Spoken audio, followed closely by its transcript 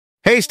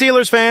Hey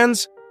Steelers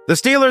fans! The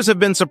Steelers have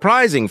been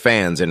surprising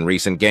fans in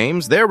recent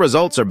games. Their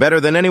results are better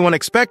than anyone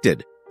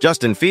expected.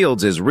 Justin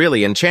Fields is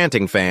really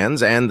enchanting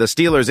fans, and the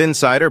Steelers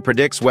insider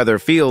predicts whether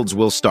Fields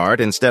will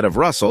start instead of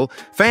Russell.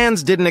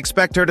 Fans didn't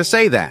expect her to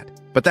say that.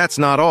 But that's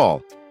not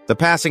all. The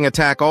passing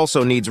attack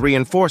also needs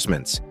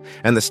reinforcements,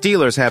 and the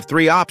Steelers have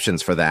 3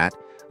 options for that.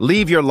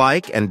 Leave your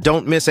like and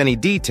don't miss any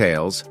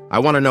details. I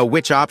want to know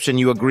which option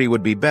you agree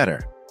would be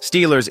better.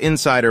 Steelers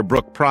insider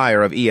Brooke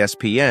Pryor of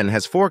ESPN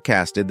has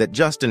forecasted that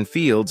Justin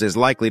Fields is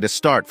likely to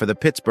start for the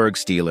Pittsburgh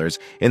Steelers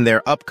in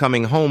their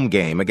upcoming home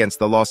game against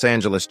the Los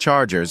Angeles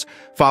Chargers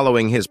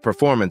following his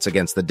performance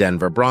against the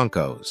Denver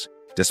Broncos.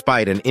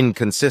 Despite an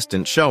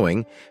inconsistent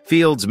showing,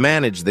 Fields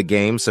managed the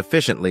game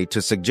sufficiently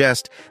to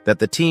suggest that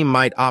the team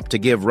might opt to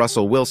give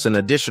Russell Wilson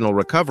additional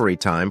recovery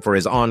time for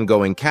his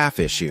ongoing calf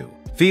issue.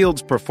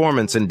 Fields'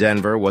 performance in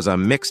Denver was a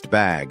mixed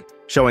bag,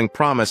 showing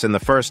promise in the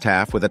first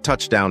half with a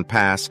touchdown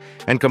pass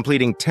and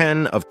completing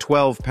 10 of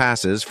 12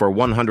 passes for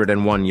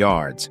 101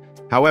 yards.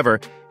 However,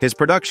 his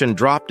production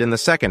dropped in the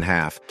second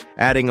half,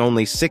 adding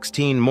only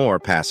 16 more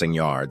passing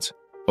yards.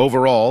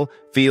 Overall,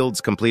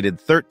 Fields completed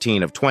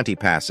 13 of 20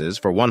 passes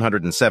for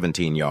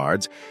 117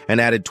 yards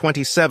and added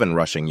 27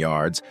 rushing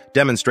yards,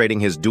 demonstrating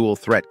his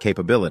dual-threat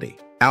capability.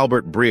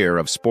 Albert Breer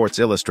of Sports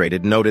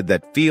Illustrated noted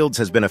that Fields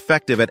has been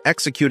effective at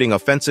executing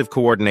offensive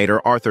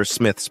coordinator Arthur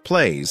Smith's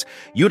plays,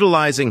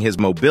 utilizing his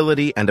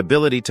mobility and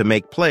ability to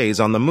make plays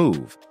on the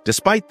move.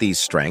 Despite these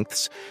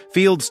strengths,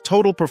 Fields'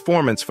 total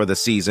performance for the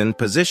season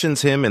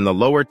positions him in the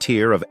lower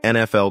tier of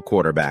NFL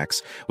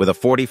quarterbacks with a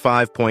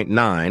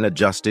 45.9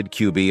 adjusted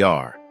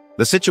QBR.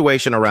 The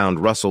situation around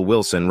Russell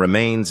Wilson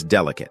remains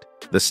delicate.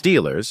 The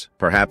Steelers,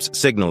 perhaps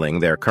signaling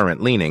their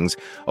current leanings,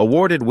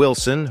 awarded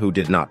Wilson, who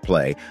did not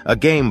play, a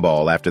game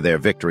ball after their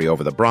victory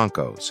over the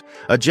Broncos,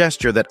 a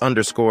gesture that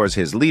underscores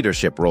his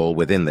leadership role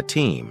within the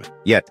team.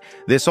 Yet,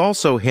 this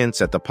also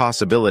hints at the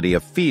possibility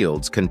of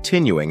Fields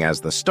continuing as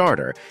the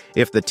starter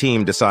if the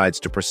team decides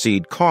to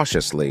proceed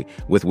cautiously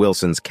with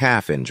Wilson's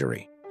calf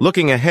injury.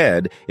 Looking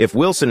ahead, if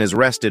Wilson is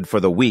rested for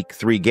the Week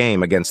 3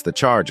 game against the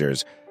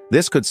Chargers,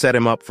 this could set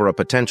him up for a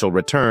potential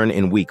return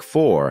in Week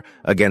 4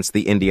 against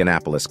the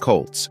Indianapolis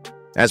Colts.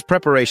 As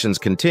preparations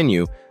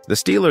continue, the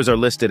Steelers are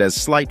listed as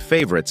slight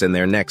favorites in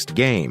their next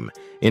game,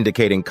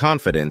 indicating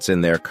confidence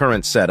in their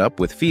current setup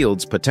with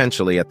Fields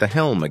potentially at the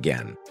helm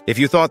again. If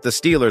you thought the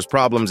Steelers'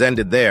 problems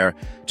ended there,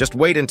 just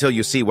wait until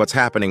you see what's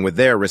happening with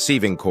their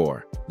receiving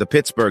core. The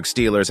Pittsburgh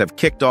Steelers have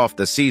kicked off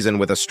the season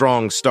with a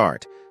strong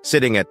start,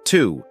 sitting at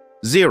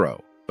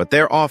 2-0. But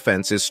their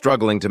offense is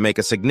struggling to make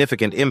a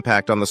significant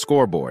impact on the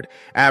scoreboard,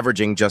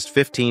 averaging just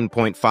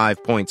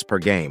 15.5 points per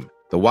game.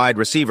 The wide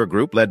receiver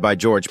group, led by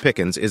George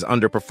Pickens, is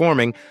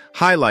underperforming,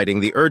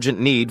 highlighting the urgent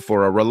need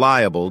for a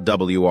reliable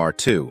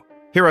WR2.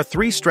 Here are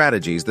 3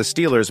 strategies the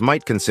Steelers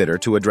might consider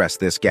to address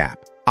this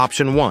gap.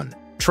 Option 1.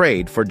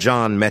 Trade for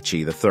John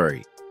Mechie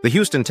III. The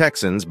Houston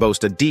Texans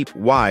boast a deep,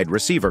 wide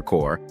receiver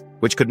core,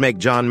 which could make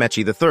John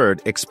Mechie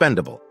III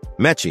expendable.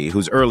 Mechie,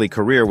 whose early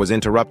career was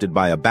interrupted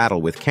by a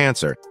battle with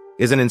cancer,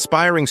 is an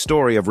inspiring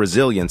story of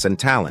resilience and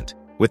talent.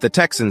 With the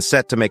Texans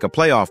set to make a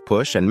playoff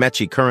push and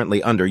Mechie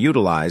currently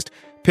underutilized,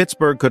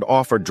 Pittsburgh could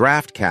offer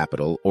draft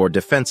capital or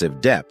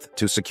defensive depth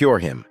to secure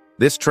him.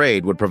 This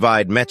trade would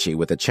provide Mechie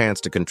with a chance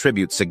to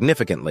contribute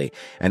significantly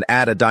and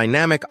add a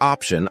dynamic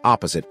option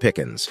opposite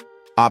Pickens.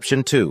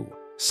 Option 2.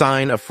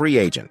 Sign a free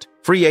agent.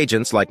 Free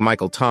agents like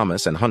Michael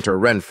Thomas and Hunter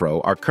Renfrow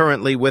are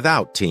currently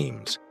without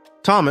teams.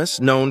 Thomas,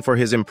 known for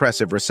his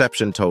impressive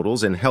reception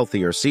totals in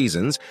healthier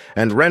seasons,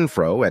 and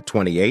Renfrow, at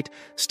 28,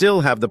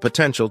 still have the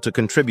potential to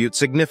contribute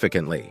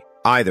significantly.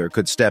 Either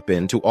could step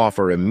in to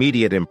offer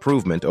immediate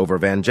improvement over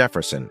Van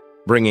Jefferson,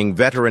 bringing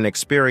veteran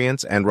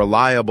experience and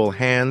reliable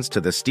hands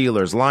to the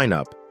Steelers'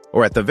 lineup,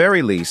 or at the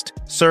very least,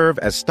 serve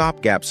as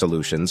stopgap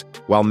solutions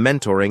while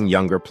mentoring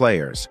younger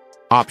players.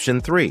 Option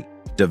 3.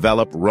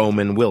 Develop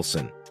Roman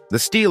Wilson. The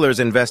Steelers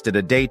invested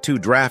a Day 2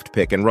 draft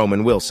pick in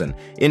Roman Wilson,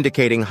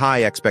 indicating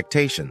high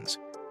expectations.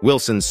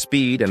 Wilson's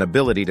speed and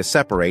ability to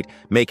separate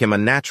make him a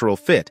natural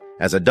fit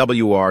as a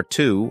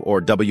WR2 or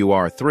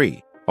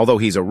WR3. Although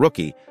he's a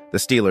rookie, the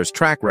Steelers'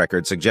 track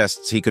record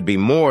suggests he could be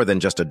more than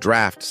just a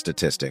draft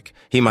statistic.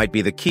 He might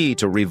be the key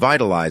to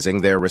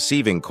revitalizing their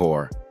receiving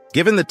core.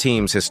 Given the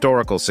team's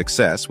historical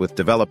success with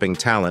developing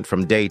talent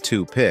from Day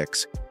 2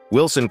 picks,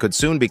 Wilson could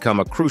soon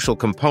become a crucial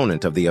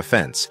component of the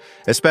offense,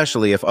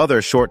 especially if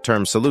other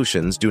short-term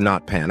solutions do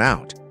not pan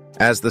out.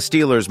 As the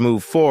Steelers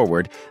move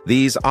forward,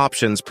 these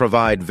options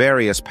provide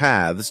various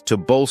paths to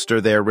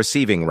bolster their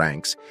receiving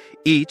ranks,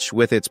 each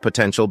with its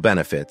potential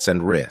benefits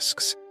and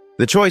risks.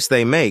 The choice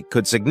they make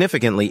could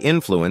significantly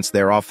influence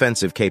their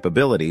offensive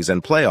capabilities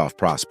and playoff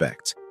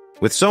prospects.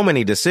 With so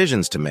many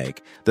decisions to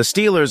make, the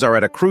Steelers are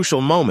at a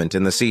crucial moment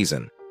in the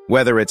season.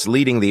 Whether it's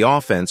leading the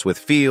offense with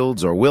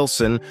Fields or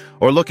Wilson,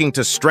 or looking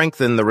to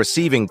strengthen the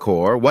receiving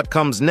core, what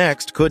comes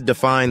next could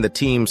define the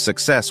team's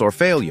success or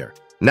failure.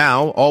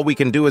 Now, all we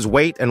can do is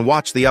wait and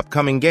watch the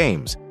upcoming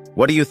games.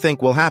 What do you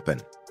think will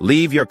happen?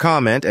 Leave your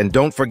comment and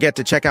don't forget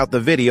to check out the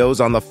videos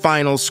on the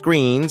final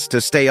screens to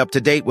stay up to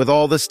date with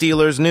all the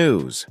Steelers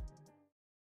news.